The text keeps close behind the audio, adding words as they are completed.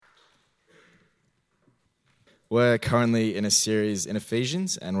We're currently in a series in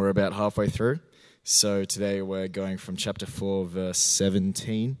Ephesians, and we're about halfway through. So today we're going from chapter 4, verse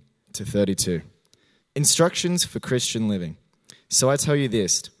 17 to 32. Instructions for Christian living. So I tell you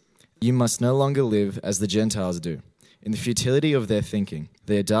this, you must no longer live as the Gentiles do, in the futility of their thinking.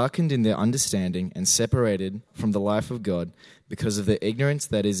 They are darkened in their understanding and separated from the life of God because of the ignorance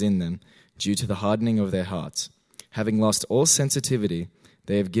that is in them due to the hardening of their hearts. Having lost all sensitivity,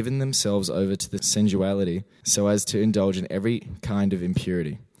 they have given themselves over to the sensuality so as to indulge in every kind of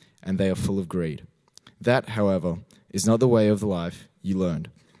impurity, and they are full of greed. That, however, is not the way of the life you learned.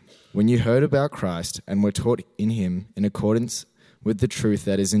 When you heard about Christ and were taught in him in accordance with the truth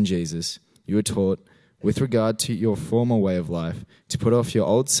that is in Jesus, you were taught, with regard to your former way of life, to put off your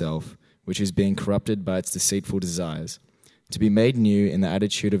old self, which is being corrupted by its deceitful desires, to be made new in the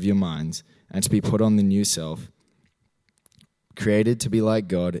attitude of your minds, and to be put on the new self, created to be like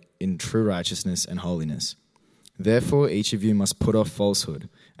God in true righteousness and holiness. Therefore, each of you must put off falsehood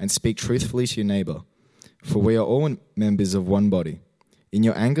and speak truthfully to your neighbor, for we are all members of one body. In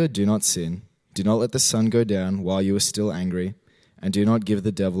your anger, do not sin. Do not let the sun go down while you are still angry, and do not give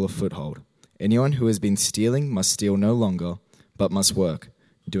the devil a foothold. Anyone who has been stealing must steal no longer, but must work,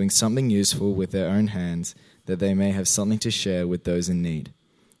 doing something useful with their own hands, that they may have something to share with those in need.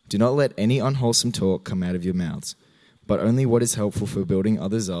 Do not let any unwholesome talk come out of your mouths, but only what is helpful for building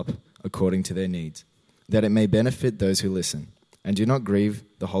others up according to their needs, that it may benefit those who listen. And do not grieve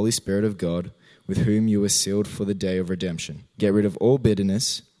the Holy Spirit of God, with whom you were sealed for the day of redemption. Get rid of all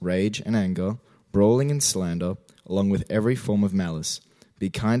bitterness, rage and anger, brawling and slander, along with every form of malice. Be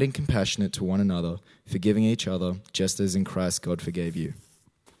kind and compassionate to one another, forgiving each other, just as in Christ God forgave you.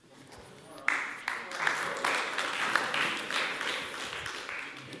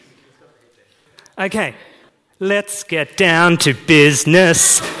 Okay. Let's get down to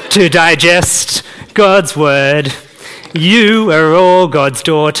business to digest God's word. You are all God's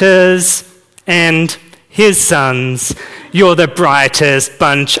daughters and his sons. You're the brightest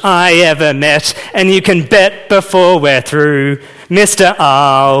bunch I ever met, and you can bet before we're through, Mr.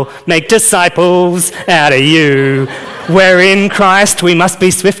 I'll make disciples out of you. We're in Christ, we must be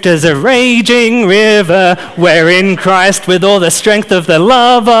swift as a raging river. We're in Christ with all the strength of the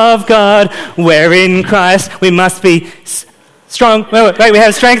love of God. We're in Christ, we must be strong. Wait, we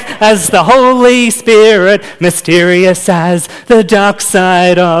have strength as the Holy Spirit, mysterious as the dark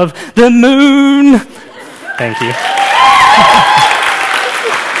side of the moon. Thank you.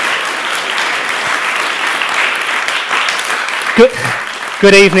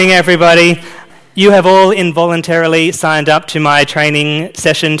 Good evening, everybody. You have all involuntarily signed up to my training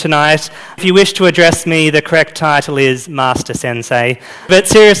session tonight. If you wish to address me, the correct title is Master Sensei. But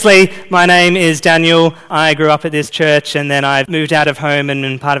seriously, my name is Daniel. I grew up at this church and then I moved out of home and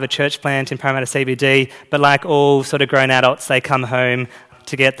been part of a church plant in Parramatta CBD. But like all sort of grown adults, they come home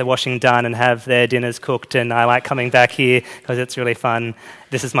to get the washing done and have their dinners cooked, and I like coming back here because it's really fun.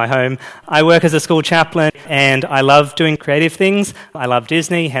 This is my home. I work as a school chaplain and I love doing creative things. I love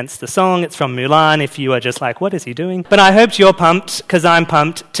Disney, hence the song. It's from Mulan if you are just like, what is he doing? But I hope you're pumped, because I'm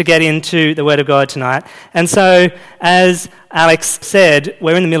pumped, to get into the Word of God tonight. And so, as Alex said,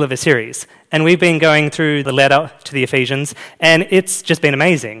 we're in the middle of a series. And we've been going through the letter to the Ephesians, and it's just been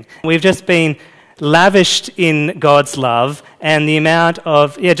amazing. We've just been lavished in God's love and the amount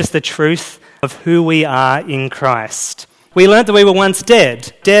of, just the truth of who we are in Christ. We learnt that we were once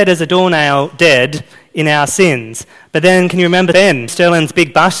dead as a doornail, dead in our sins. But then, can you remember Ben Sterling's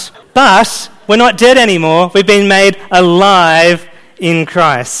big but? But we're not dead anymore. We've been made alive in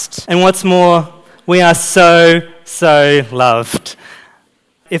Christ. And what's more, we are so loved.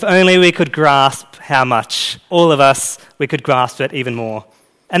 If only we could grasp how much, all of us, we could grasp it even more.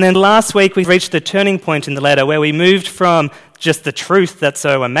 And then last week we reached the turning point in the letter where we moved from just the truth that's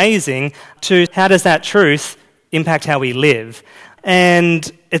so amazing to how does that truth impact how we live. And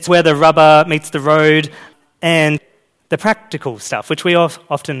it's where the rubber meets the road and the practical stuff, which we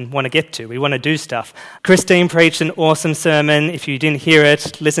often want to get to. We want to do stuff. Christine preached an awesome sermon. If you didn't hear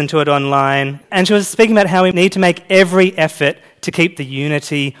it, listen to it online. And she was speaking about how we need to make every effort to keep the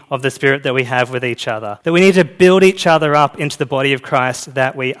unity of the Spirit that we have with each other. That we need to build each other up into the body of Christ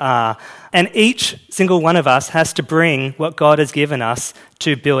that we are. And each single one of us has to bring what God has given us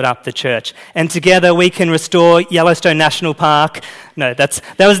to build up the church. And together we can restore Yellowstone National Park. No, that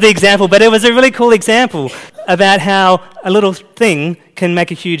was the example, but it was a really cool example about how a little thing can make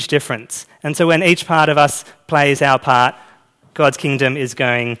a huge difference. And so when each part of us plays our part, God's kingdom is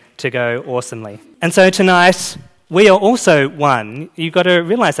going to go awesomely. And so tonight, we are also one. You've got to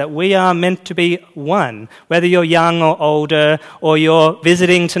realize that we are meant to be one. Whether you're young or older, or you're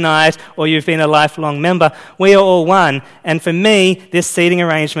visiting tonight, or you've been a lifelong member, we are all one. And for me, this seating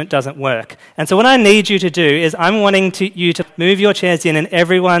arrangement doesn't work. And so what I need you to do is I'm wanting you to move your chairs in and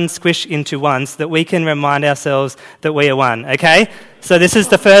everyone squish into one so that we can remind ourselves that we are one, okay? So this is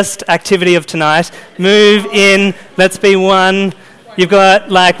the first activity of tonight. Move in, let's be one. You've got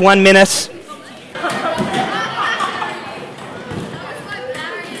like 1 minute.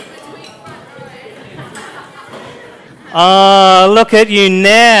 Oh, look at you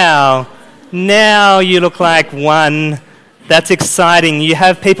now. Now you look like one. That's exciting. You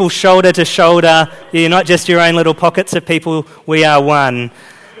have people shoulder to shoulder. You're not just your own little pockets of people. We are one.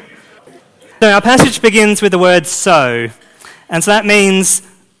 So our passage begins with the word so. And so that means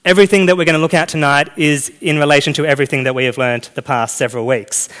everything that we're going to look at tonight is in relation to everything that we have learnt the past several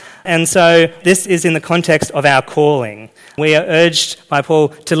weeks. And so this is in the context of our calling. We are urged by Paul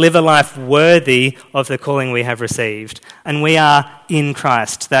to live a life worthy of the calling we have received. And we are in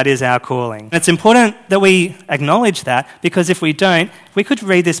Christ. That is our calling. And it's important that we acknowledge that, because if we don't, we could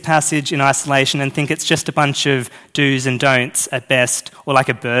read this passage in isolation and think it's just a bunch of do's and don'ts at best, or like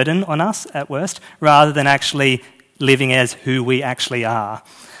a burden on us at worst, rather than actually living as who we actually are.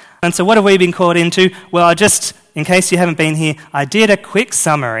 And so what have we been called into? Well, in case you haven't been here, I did a quick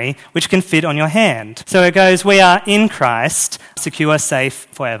summary which can fit on your hand. So it goes, we are in Christ, secure, safe,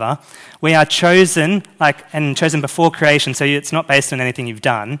 forever. We are chosen, and chosen before creation, so it's not based on anything you've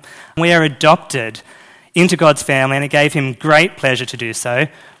done. We are adopted into God's family, and it gave him great pleasure to do so.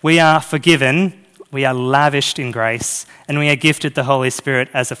 We are forgiven, we are lavished in grace, and we are gifted the Holy Spirit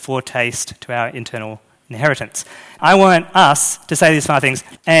as a foretaste to our eternal inheritance. I want us to say these 5 things,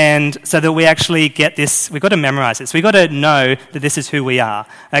 and so that we actually get this, we've got to memorize this. We've got to know that this is who we are.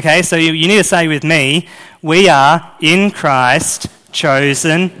 Okay, so you need to say with me, we are in Christ,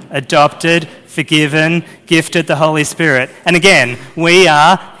 chosen, adopted, forgiven, gifted the Holy Spirit. And again, we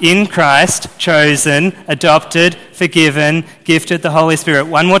are in Christ, chosen, adopted, forgiven, gifted the Holy Spirit.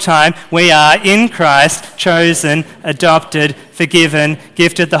 One more time. We are in Christ, chosen, adopted, forgiven,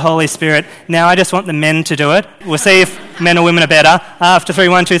 gifted the Holy Spirit. Now I just want the men to do it. We'll see if men or women are better. After 3,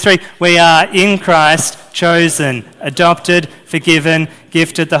 1, 2, 3. We are in Christ, chosen, adopted, forgiven,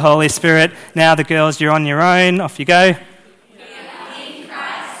 gifted the Holy Spirit. Now the girls, you're on your own. Off you go.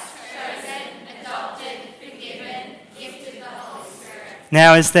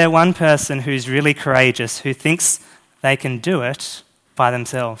 Now, is there one person who's really courageous, who thinks they can do it by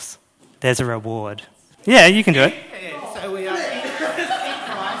themselves? There's a reward. Yeah, you can do it. Yeah. So we are in Christ,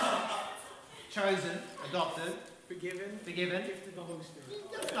 chosen, adopted, forgiven, gifted the Holy Spirit.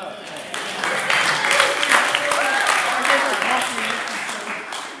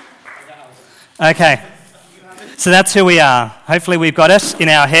 Okay, so that's who we are. Hopefully we've got it in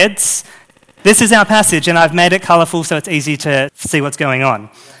our heads. This is our passage, and I've made it colourful so it's easy to see what's going on.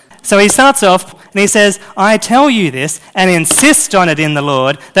 So he starts off and he says, I tell you this and insist on it in the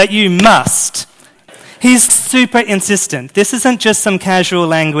Lord that you must. He's super insistent. This isn't just some casual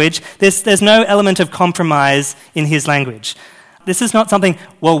language. There's no element of compromise in his language. This is not something,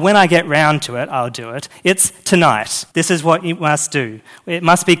 well, when I get round to it, I'll do it. It's tonight. This is what you must do. It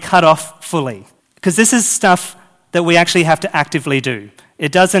must be cut off fully. Because this is stuff that we actually have to actively do.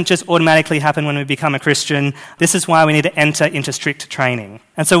 It doesn't just automatically happen when we become a Christian. This is why we need to enter into strict training.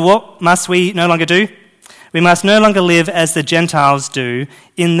 And so what must we no longer do? We must no longer live as the Gentiles do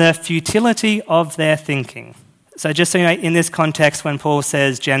in the futility of their thinking. So just so you know, in this context, when Paul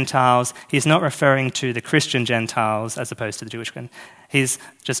says Gentiles, he's not referring to the Christian Gentiles as opposed to the Jewish one. He's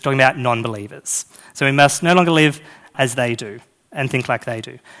just talking about non-believers. So we must no longer live as they do and think like they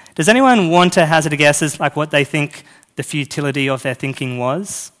do. Does anyone want to hazard a guess as like what they think the futility of their thinking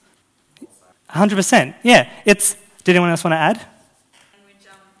was? 100%. Yeah. Did anyone else want to add?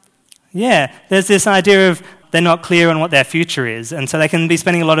 Yeah. There's this idea of they're not clear on what their future is, and so they can be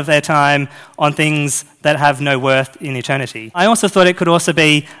spending a lot of their time on things that have no worth in eternity. I also thought it could also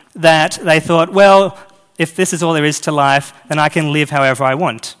be that they thought, well, if this is all there is to life, then I can live however I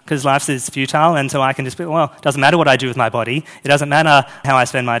want, because life is futile, and so I can just be, well, it doesn't matter what I do with my body, it doesn't matter how I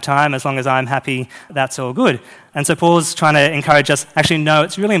spend my time, as long as I'm happy, that's all good. And so Paul's trying to encourage us, actually, no,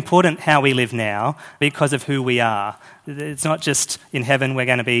 it's really important how we live now because of who we are. It's not just in heaven we're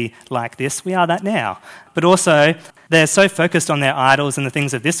going to be like this, we are that now. But also, they're so focused on their idols and the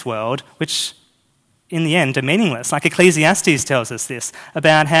things of this world, which in the end are meaningless. Like Ecclesiastes tells us this,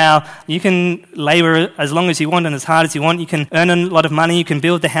 about how you can labour as long as you want and as hard as you want, you can earn a lot of money, you can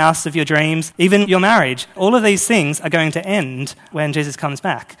build the house of your dreams, even your marriage. All of these things are going to end when Jesus comes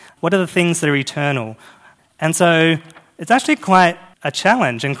back. What are the things that are eternal? And so it's actually quite a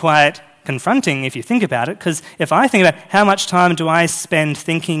challenge and quite confronting if you think about it, because if I think about how much time do I spend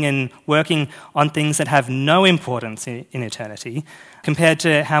thinking and working on things that have no importance in eternity, compared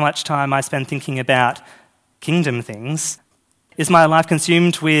to how much time I spend thinking about kingdom things, is my life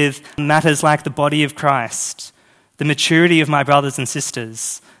consumed with matters like the body of Christ, the maturity of my brothers and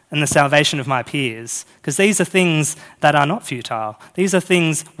sisters, and the salvation of my peers? Because these are things that are not futile. These are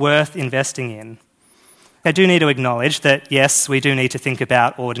things worth investing in. I do need to acknowledge that, yes, we do need to think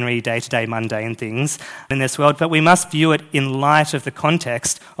about ordinary, day-to-day, mundane things in this world, but we must view it in light of the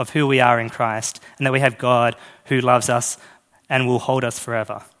context of who we are in Christ, and that we have God who loves us and will hold us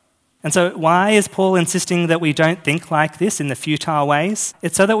forever. And so why is Paul insisting that we don't think like this in the futile ways?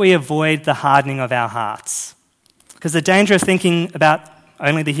 It's so that we avoid the hardening of our hearts. Because the danger of thinking about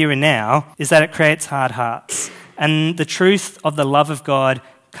only the here and now is that it creates hard hearts. And the truth of the love of God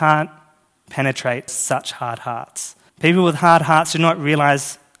can't penetrate such hard hearts. People with hard hearts do not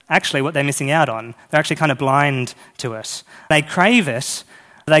realise actually what they're missing out on. They're actually kind of blind to it. They crave it,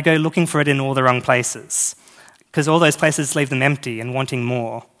 they go looking for it in all the wrong places, because all those places leave them empty and wanting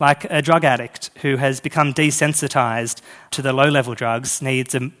more. Like a drug addict who has become desensitised to the low-level drugs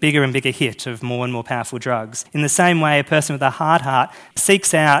needs a bigger and bigger hit of more and more powerful drugs. In the same way, a person with a hard heart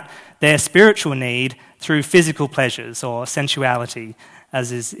seeks out their spiritual need through physical pleasures or sensuality,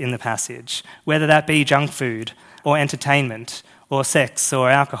 as is in the passage, whether that be junk food or entertainment or sex or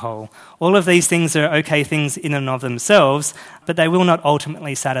alcohol. All of these things are okay things in and of themselves, but they will not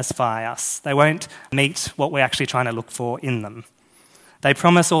ultimately satisfy us. They won't meet what we're actually trying to look for in them. They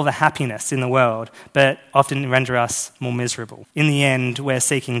promise all the happiness in the world, but often render us more miserable. In the end, we're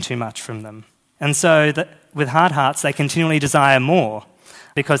seeking too much from them. And so with hard hearts, they continually desire more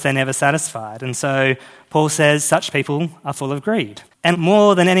because they're never satisfied. And so Paul says such people are full of greed. And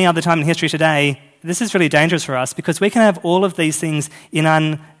more than any other time in history today, this is really dangerous for us because we can have all of these things in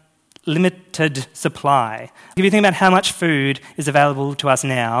unlimited supply. If you think about how much food is available to us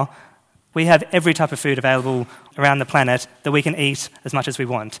now, we have every type of food available around the planet that we can eat as much as we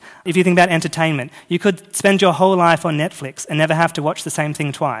want. If you think about entertainment, you could spend your whole life on Netflix and never have to watch the same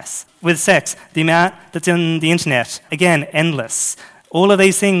thing twice. With sex, the amount that's on the internet, again, endless. All of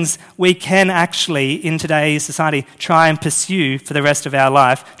these things we can actually, in today's society, try and pursue for the rest of our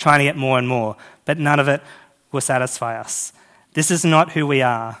life, trying to get more and more, but none of it will satisfy us. This is not who we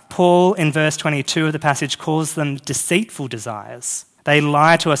are. Paul, in verse 22 of the passage, calls them deceitful desires. They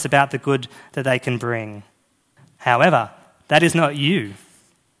lie to us about the good that they can bring. However, that is not you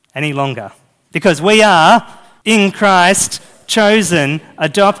any longer, because we are, in Christ, chosen,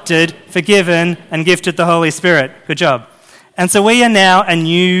 adopted, forgiven, and gifted the Holy Spirit. Good job. And so we are now a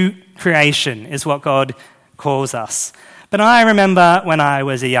new creation, is what God calls us. But I remember when I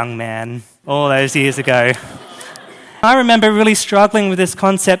was a young man, all those years ago, I remember really struggling with this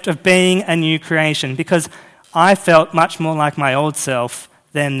concept of being a new creation because I felt much more like my old self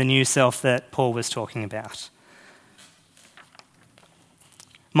than the new self that Paul was talking about.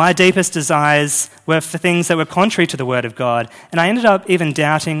 My deepest desires were for things that were contrary to the Word of God, and I ended up even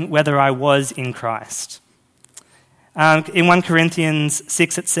doubting whether I was in Christ. In 1 Corinthians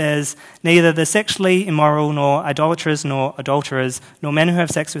 6 it says, "Neither the sexually immoral, nor idolaters, nor adulterers, nor men who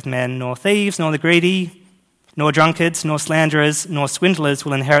have sex with men, nor thieves, nor the greedy, nor drunkards, nor slanderers, nor swindlers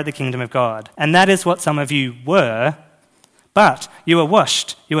will inherit the kingdom of God. And that is what some of you were, but you were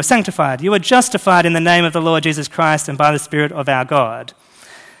washed, you were sanctified, you were justified in the name of the Lord Jesus Christ and by the Spirit of our God."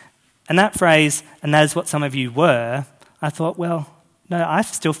 And that phrase, "and that is what some of you were," I thought, well, no, I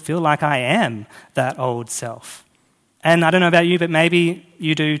still feel like I am that old self. And I don't know about you, but maybe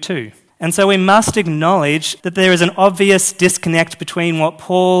you do too. And so we must acknowledge that there is an obvious disconnect between what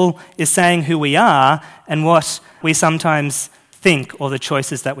Paul is saying who we are and what we sometimes think or the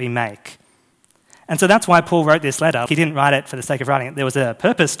choices that we make. And so that's why Paul wrote this letter. He didn't write it for the sake of writing it. There was a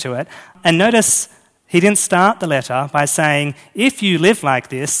purpose to it. And notice he didn't start the letter by saying, if you live like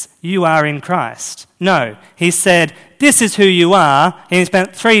this, you are in Christ. No, he said, this is who you are. And he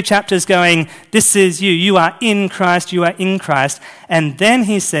spent 3 chapters going, this is you. You are in Christ. You are in Christ. And then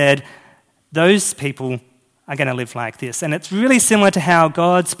he said, those people are going to live like this. And it's really similar to how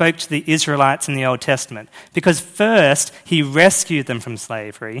God spoke to the Israelites in the Old Testament. Because first, he rescued them from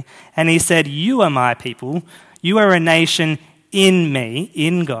slavery. And he said, you are my people. You are a nation in me,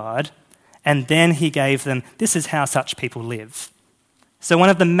 in God. And then he gave them, this is how such people live. So one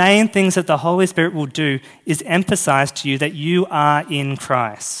of the main things that the Holy Spirit will do is emphasize to you that you are in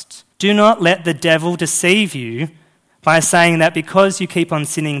Christ. Do not let the devil deceive you by saying that because you keep on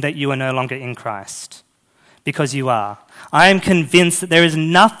sinning that you are no longer in Christ. because you are. I am convinced that there is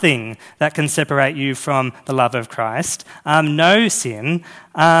nothing that can separate you from the love of Christ, no sin,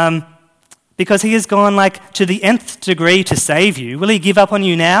 because he has gone to the nth degree to save you. Will he give up on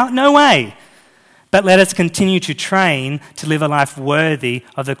you now? No way. But let us continue to train to live a life worthy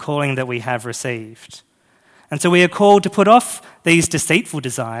of the calling that we have received. And so we are called to put off these deceitful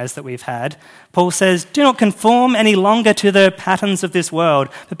desires that we've had. Paul says, do not conform any longer to the patterns of this world,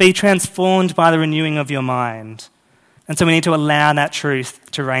 but be transformed by the renewing of your mind. And so we need to allow that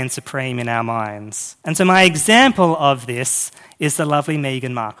truth to reign supreme in our minds. And so my example of this is the lovely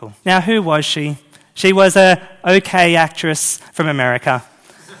Meghan Markle. Now, who was she? She was an okay actress from America.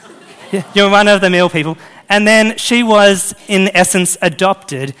 You're one of the mill people. And then she was, in essence,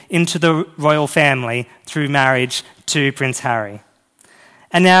 adopted into the royal family through marriage to Prince Harry.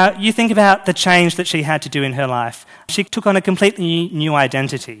 And now you think about the change that she had to do in her life. She took on a completely new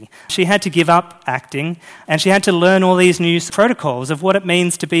identity. She had to give up acting, and she had to learn all these new protocols of what it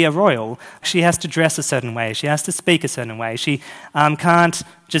means to be a royal. She has to dress a certain way. She has to speak a certain way. She can't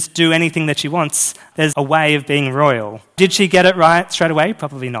just do anything that she wants. There's a way of being royal. Did she get it right straight away?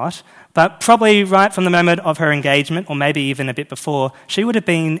 Probably not. But probably right from the moment of her engagement, or maybe even a bit before, she would have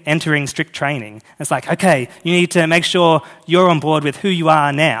been entering strict training. It's like, okay, you need to make sure you're on board with who you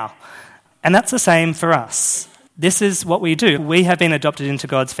are now. And that's the same for us. This is what we do. We have been adopted into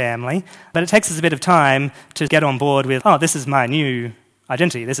God's family, but it takes us a bit of time to get on board with, oh, this is my new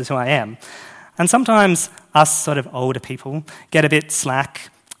identity, this is who I am. And sometimes us sort of older people get a bit slack,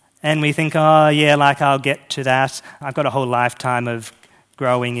 and we think, oh, yeah, I'll get to that. I've got a whole lifetime of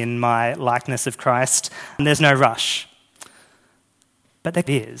growing in my likeness of Christ, and there's no rush. But there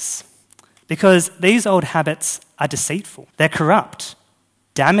is, because these old habits are deceitful. They're corrupt,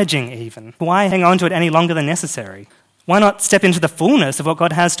 damaging even. Why hang on to it any longer than necessary? Why not step into the fullness of what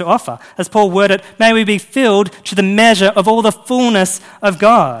God has to offer? As Paul worded, may we be filled to the measure of all the fullness of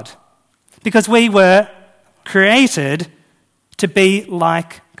God. Because we were created to be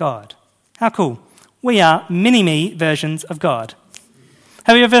like God. How cool. We are mini-me versions of God.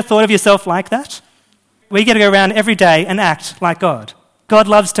 Have you ever thought of yourself like that? We get to go around every day and act like God. God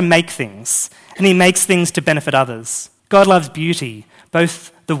loves to make things, and he makes things to benefit others. God loves beauty,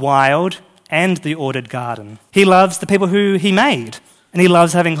 both the wild and the ordered garden. He loves the people who he made, and he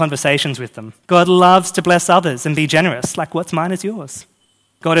loves having conversations with them. God loves to bless others and be generous, like what's mine is yours.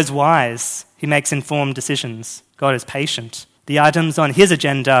 God is wise. He makes informed decisions. God is patient. The items on his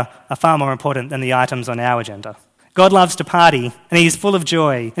agenda are far more important than the items on our agenda. God loves to party, and he's full of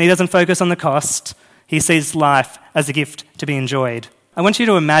joy, and he doesn't focus on the cost. He sees life as a gift to be enjoyed. I want you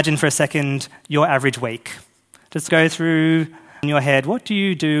to imagine for a second your average week. Just go through in your head, what do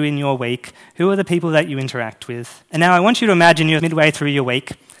you do in your week? Who are the people that you interact with? And now I want you to imagine you're midway through your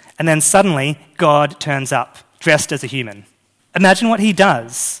week, and then suddenly God turns up, dressed as a human. Imagine what he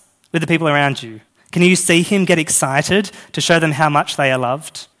does with the people around you. Can you see him get excited to show them how much they are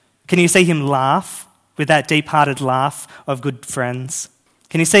loved? Can you see him laugh with that deep-hearted laugh of good friends?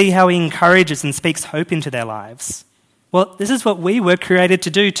 Can you see how he encourages and speaks hope into their lives? Well, this is what we were created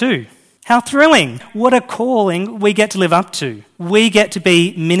to do too. How thrilling. What a calling we get to live up to. We get to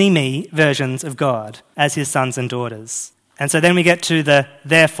be mini-me versions of God as his sons and daughters. And so then we get to the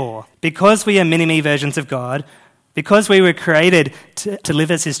therefore. Because we are mini-me versions of God, because we were created to live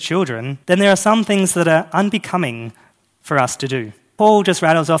as his children, then there are some things that are unbecoming for us to do. Paul just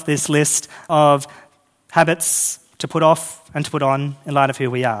rattles off this list of habits to put off and to put on in light of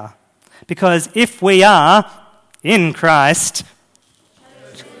who we are. Because if we are in Christ,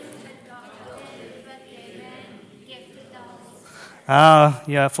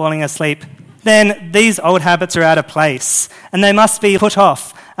 you're falling asleep, then these old habits are out of place, and they must be put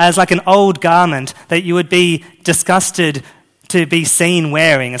off as like an old garment that you would be disgusted to be seen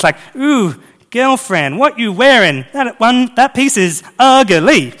wearing. It's like, ooh, girlfriend, what you wearing? That piece is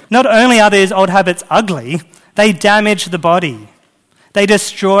ugly. Not only are these old habits ugly, they damage the body. They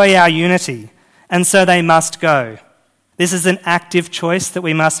destroy our unity, and so they must go. This is an active choice that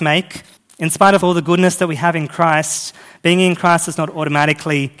we must make. In spite of all the goodness that we have in Christ, being in Christ does not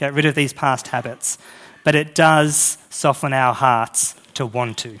automatically get rid of these past habits, but it does soften our hearts to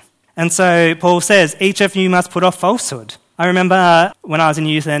want to. And so Paul says, each of you must put off falsehood. I remember when I was in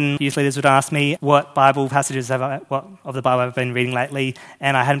youth and youth leaders would ask me what Bible passages of the Bible I've been reading lately,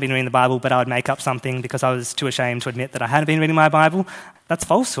 and I hadn't been reading the Bible, but I would make up something because I was too ashamed to admit that I hadn't been reading my Bible. That's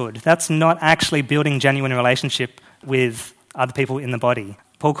falsehood. That's not actually building genuine relationship with other people in the body.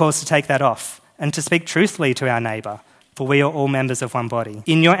 Paul calls to take that off and to speak truthfully to our neighbour, for we are all members of one body.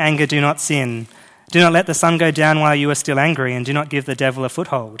 In your anger, do not sin. Do not let the sun go down while you are still angry, and do not give the devil a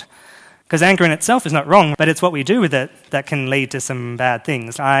foothold. Because anger in itself is not wrong, but it's what we do with it that can lead to some bad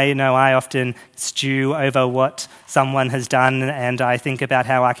things. I know I often stew over what someone has done, and I think about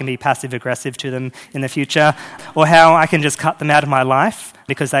how I can be passive-aggressive to them in the future, or how I can just cut them out of my life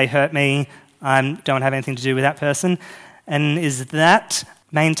because they hurt me. I don't have anything to do with that person. And is that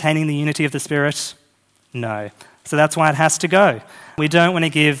maintaining the unity of the Spirit? No. So that's why it has to go. We don't want to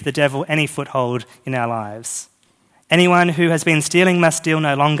give the devil any foothold in our lives. Anyone who has been stealing must steal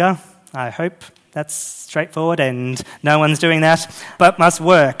no longer. I hope that's straightforward and no one's doing that, but must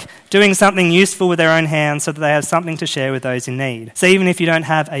work, doing something useful with their own hands so that they have something to share with those in need. So even if you don't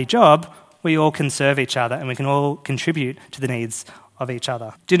have a job, we all can serve each other and we can all contribute to the needs of each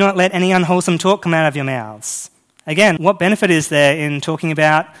other. Do not let any unwholesome talk come out of your mouths. Again, what benefit is there in talking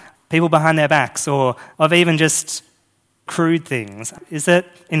about people behind their backs or of even just crude things? Is it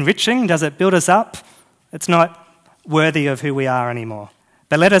enriching? Does it build us up? It's not worthy of who we are anymore.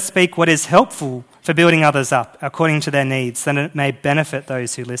 But let us speak what is helpful for building others up according to their needs, that it may benefit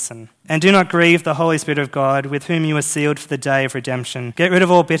those who listen. And do not grieve the Holy Spirit of God, with whom you were sealed for the day of redemption. Get rid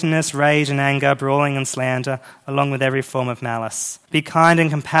of all bitterness, rage and anger, brawling and slander, along with every form of malice. Be kind and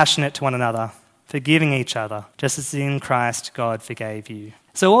compassionate to one another, forgiving each other, just as in Christ God forgave you.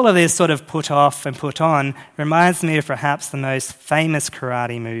 So all of this sort of put off and put on reminds me of perhaps the most famous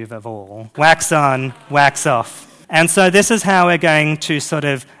karate move of all. Wax on, wax off. And so this is how we're going to sort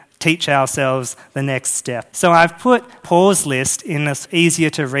of teach ourselves the next step. So I've put Paul's list in this easier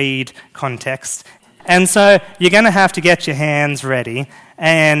to read context. And so you're going to have to get your hands ready.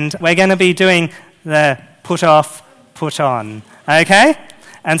 And we're going to be doing the put off, put on. Okay?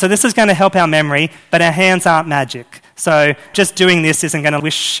 And so this is going to help our memory, but our hands aren't magic. So just doing this isn't going to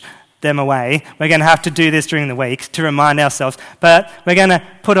wish them away. We're going to have to do this during the week to remind ourselves. But we're going to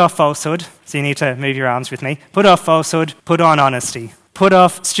put off falsehood. So you need to move your arms with me. Put off falsehood. Put on honesty. Put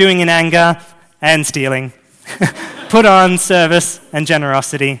off stewing in anger and stealing. Put on service and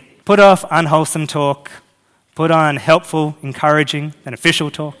generosity. Put off unwholesome talk. Put on helpful, encouraging, beneficial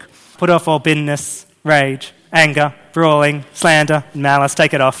talk. Put off all bitterness, rage, anger, brawling, slander, and malice.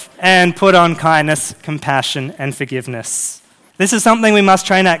 Take it off. And put on kindness, compassion, and forgiveness. This is something we must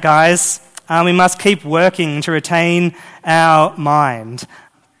train at, guys. We must keep working to retain our mind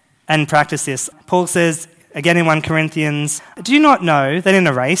and practice this. Paul says, again in 1 Corinthians, do you not know that in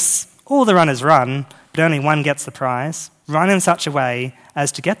a race, all the runners run, but only one gets the prize? Run in such a way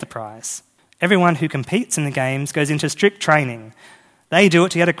as to get the prize. Everyone who competes in the games goes into strict training. They do it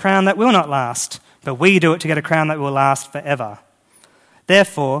to get a crown that will not last, but we do it to get a crown that will last forever.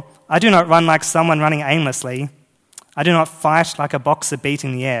 Therefore, I do not run like someone running aimlessly. I do not fight like a boxer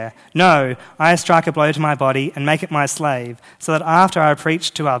beating the air. No, I strike a blow to my body and make it my slave, so that after I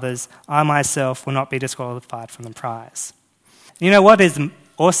preach to others, I myself will not be disqualified from the prize. You know what is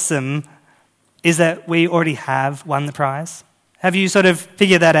awesome is that we already have won the prize. Have you sort of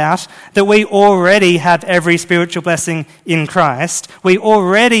figured that out? That we already have every spiritual blessing in Christ. We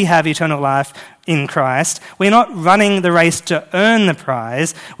already have eternal life in Christ. We're not running the race to earn the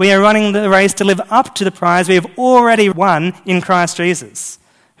prize. We are running the race to live up to the prize we have already won in Christ Jesus,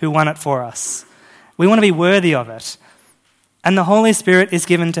 who won it for us. We want to be worthy of it. And the Holy Spirit is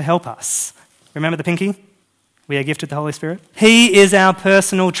given to help us. Remember the pinky? We are gifted the Holy Spirit. He is our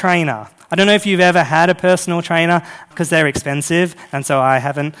personal trainer. I don't know if you've ever had a personal trainer, because they're expensive, and so I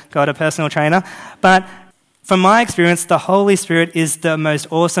haven't got a personal trainer. But from my experience, the Holy Spirit is the most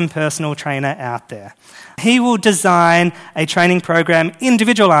awesome personal trainer out there. He will design a training program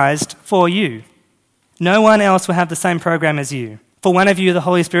individualized for you. No one else will have the same program as you. For one of you, the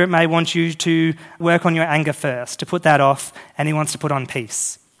Holy Spirit may want you to work on your anger first, to put that off, and he wants to put on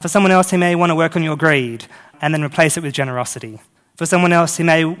peace. For someone else, he may want to work on your greed and then replace it with generosity. For someone else, he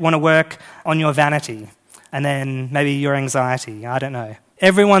may want to work on your vanity and then maybe your anxiety. I don't know.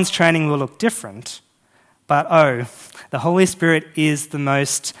 Everyone's training will look different, but the Holy Spirit is the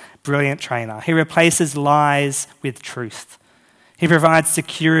most brilliant trainer. He replaces lies with truth. He provides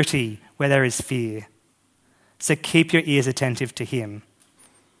security where there is fear. So keep your ears attentive to him,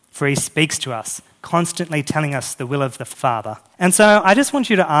 for he speaks to us, constantly telling us the will of the Father. And so I just want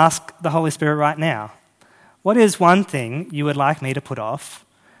you to ask the Holy Spirit right now, what is one thing you would like me to put off?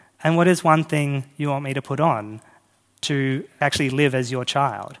 And what is one thing you want me to put on to actually live as your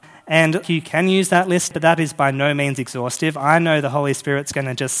child? And you can use that list, but that is by no means exhaustive. I know the Holy Spirit's going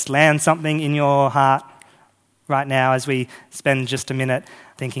to just land something in your heart right now as we spend just a minute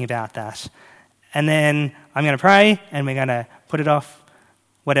thinking about that. And then I'm going to pray, and we're going to put it off,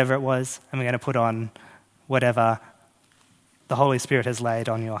 whatever it was, and we're going to put on whatever the Holy Spirit has laid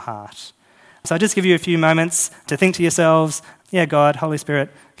on your heart. So I'll just give you a few moments to think to yourselves, yeah, God, Holy Spirit,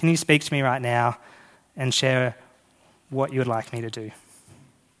 can you speak to me right now and share what you would like me to do?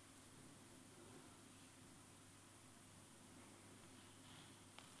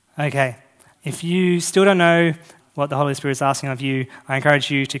 Okay, if you still don't know what the Holy Spirit is asking of you, I encourage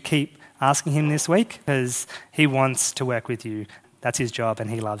you to keep asking him this week because he wants to work with you. That's his job and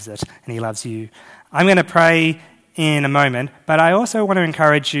he loves it and he loves you. I'm going to pray in a moment, but I also want to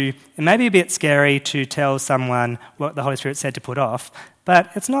encourage you, it may be a bit scary to tell someone what the Holy Spirit said to put off, but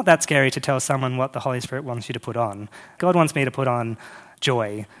it's not that scary to tell someone what the Holy Spirit wants you to put on. God wants me to put on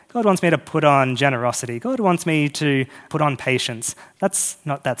joy. God wants me to put on generosity. God wants me to put on patience. That's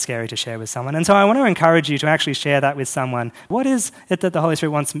not that scary to share with someone. And so I want to encourage you to actually share that with someone. What is it that the Holy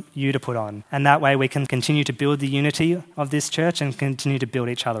Spirit wants you to put on? And that way we can continue to build the unity of this church and continue to build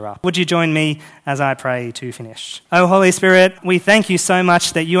each other up. Would you join me as I pray to finish? Oh, Holy Spirit, we thank you so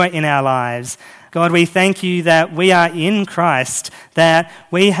much that you are in our lives. God, we thank you that we are in Christ, that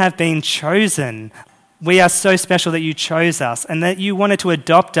we have been chosen. We are so special that you chose us and that you wanted to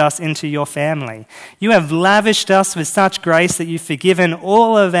adopt us into your family. You have lavished us with such grace that you've forgiven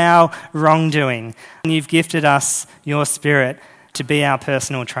all of our wrongdoing. And you've gifted us your Spirit to be our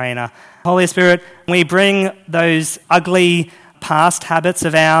personal trainer. Holy Spirit, we bring those ugly past habits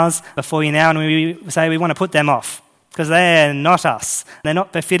of ours before you now and we say we want to put them off because they're not us. They're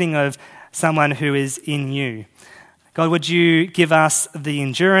not befitting of someone who is in you. God, would you give us the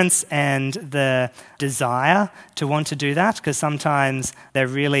endurance and the desire to want to do that? Because sometimes they're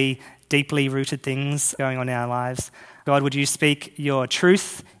really deeply rooted things going on in our lives. God, would you speak your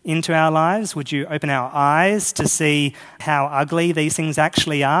truth into our lives? Would you open our eyes to see how ugly these things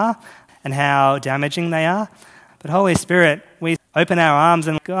actually are and how damaging they are? But Holy Spirit, we open our arms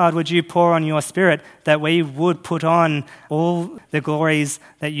and God, would you pour on your Spirit that we would put on all the glories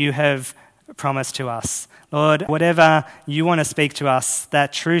that you have promised to us. Lord, whatever you want to speak to us,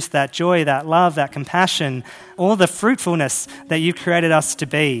 that truth, that joy, that love, that compassion, all the fruitfulness that you've created us to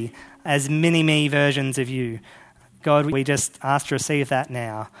be as mini-me versions of you. God, we just ask to receive that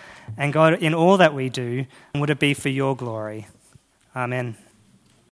now. And God, in all that we do, would it be for your glory? Amen.